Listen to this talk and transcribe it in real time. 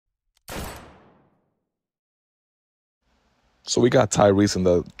So we got Tyrese in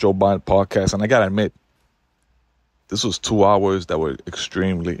the Joe Biden podcast, and I gotta admit, this was 2 hours that were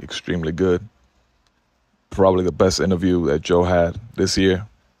extremely, extremely good. Probably the best interview that Joe had this year.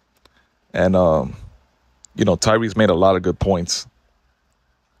 And, Tyrese made a lot of good points.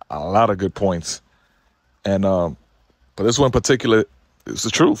 And, but this one in particular is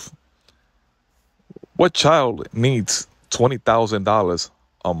the truth. What child needs $20,000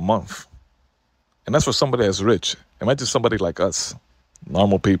 a month? And that's for somebody that's rich. Imagine somebody like us,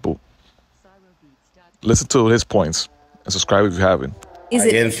 normal people. Listen to his points and subscribe if you haven't. I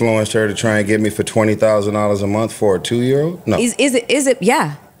influenced her to try and get me for $20,000 a month for a 2-year-old? No. Is it?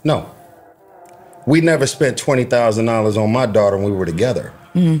 Yeah. No. We never spent $20,000 on my daughter when we were together.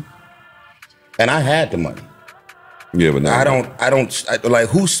 Mm-hmm. And I had the money. Yeah, but now I don't like,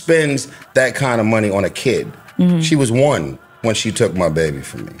 who spends that kind of money on a kid? Mm-hmm. She was 1 when she took my baby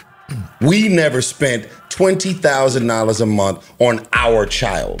from me. We never spent $20,000 a month on our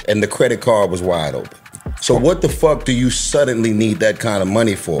child, and the credit card was wide open. So what the fuck do you suddenly need that kind of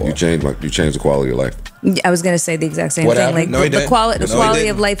money for? You changed the quality of life. I was gonna say the exact same What thing. happened? Like the quality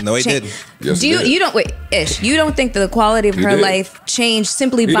of life. No, he didn't. Yes, You don't wait, Ish. You don't think that the quality of her did. life changed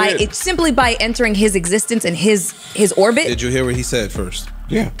simply by entering his existence and his orbit? Did you hear what he said first?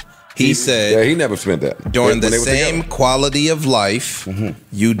 Yeah. He said, yeah, he never spent that. During When the they were same together. quality of life,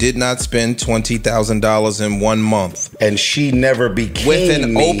 you did not spend $20,000 in 1 month. And she never became with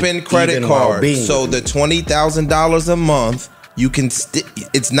an me, open credit even while card. being So with the $20,000 a month, you can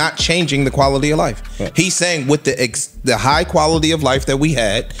it's not changing the quality of life. Yeah. He's saying with the high quality of life that we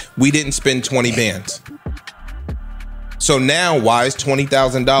had, we didn't spend 20 bands. So now, why is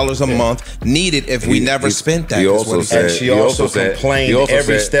 $20,000 a month needed if we never spent that? He also said, and she also complained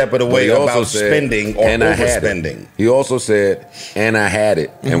every step of the way about spending or overspending. He also said, and I had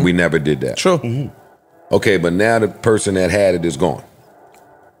it, and we never did that. True. Okay, but now the person that had it is gone.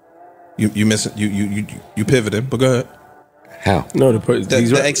 You miss it. You pivoted, but go ahead. How? No,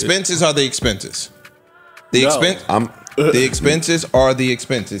 The expenses are the expenses. The expenses are the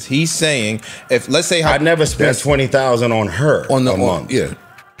expenses. He's saying, if let's say I never spent $20,000 on her on the a month, yeah,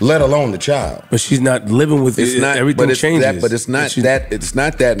 let alone the child. But she's not living with it's it. not, Everything but it's changes. That, but it's not that. It's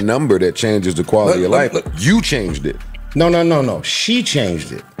not that number that changes the quality of life. You changed it. No. She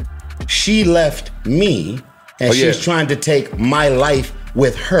changed it. She left me, and she's trying to take my life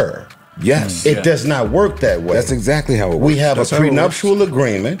with her. Yes. It does not work that way. That's exactly how it works. We have a prenuptial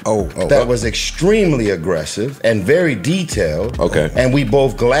agreement that was extremely aggressive and very detailed. Okay. And we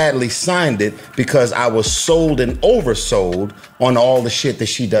both gladly signed it because I was sold and oversold on all the shit that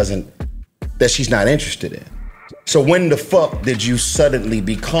she's not interested in. So when the fuck did you suddenly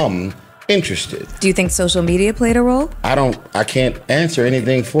become interested? Do you think social media played a role? I can't answer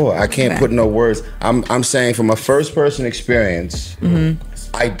anything for it. I can't put no words. I'm saying from a first person experience,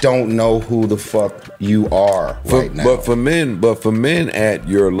 I don't know who the fuck you are right now. But for men at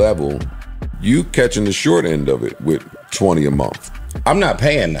your level, you catching the short end of it with 20 a month. I'm not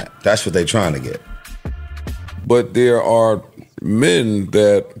paying that. That's what they're trying to get. But there are men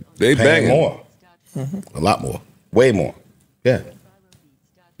that they paying banging more. A lot more. Way more. Yeah.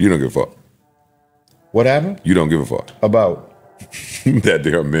 You don't give a fuck. What happened? You don't give a fuck. About? That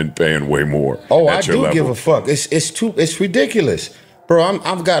there are men paying way more. Oh, at I your do level. give a fuck. It's ridiculous. Bro,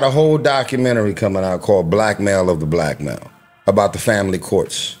 I've got a whole documentary coming out called Blackmail of the Blackmail about the family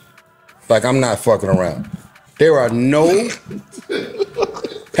courts. Like, I'm not fucking around. There are no...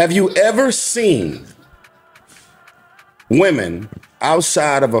 Have you ever seen women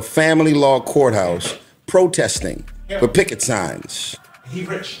outside of a family law courthouse protesting with picket signs,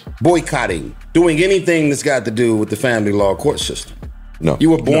 boycotting, doing anything that's got to do with the family law court system? No.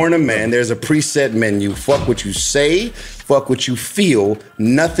 You were born a man. There's a preset menu. Fuck what you say. Fuck what you feel.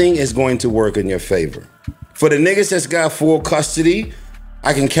 Nothing is going to work in your favor. For the niggas that's got full custody,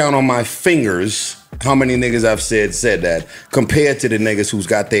 I can count on my fingers how many niggas I've said that compared to the niggas who's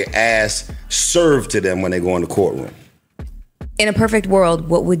got their ass served to them when they go in the courtroom. In a perfect world,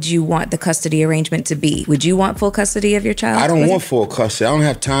 what would you want the custody arrangement to be? Would you want full custody of your child? I don't want full custody. I don't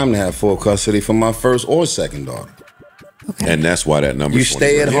have time to have full custody for my first or second daughter. Okay. And that's why that number. You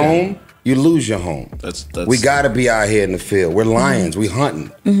stay at home, you lose your home. That's we gotta be out here in the field. We're lions. We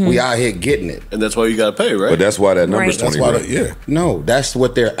hunting. We out here getting it. And that's why you gotta pay, right? But that's why that number's Right. 20 That's why grand. No, that's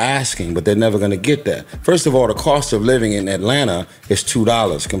what they're asking, but they're never gonna get that. First of all, the cost of living in Atlanta is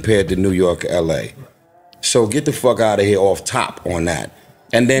 $2 compared to New York, LA. So get the fuck out of here off top on that.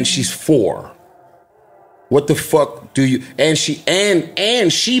 And then she's 4. What the fuck do you? And she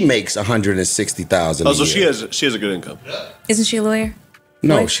makes $160,000. Oh, so she has a good income. Isn't she a lawyer?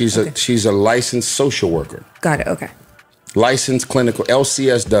 No, Lawyer? she's Okay. she's a licensed social worker. Got it. Okay. licensed clinical,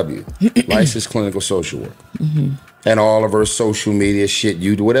 LCSW, licensed clinical social work. And all of her social media shit,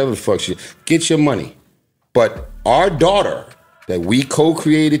 you do whatever the fuck shit. Get your money. But our daughter that we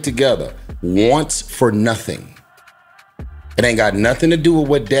co-created together wants for nothing. It ain't got nothing to do with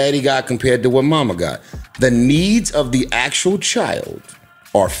what daddy got compared to what mama got. The needs of the actual child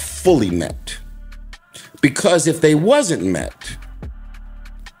are fully met. Because if they wasn't met,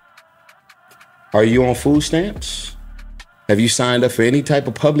 are you on food stamps? Have you signed up for any type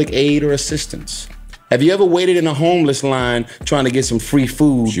of public aid or assistance? Have you ever waited in a homeless line trying to get some free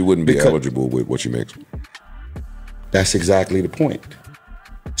food? She wouldn't be eligible with what she makes. That's exactly the point.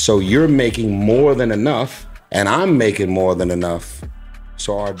 So you're making more than enough, and I'm making more than enough.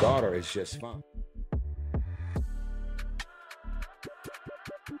 So our daughter is just fine.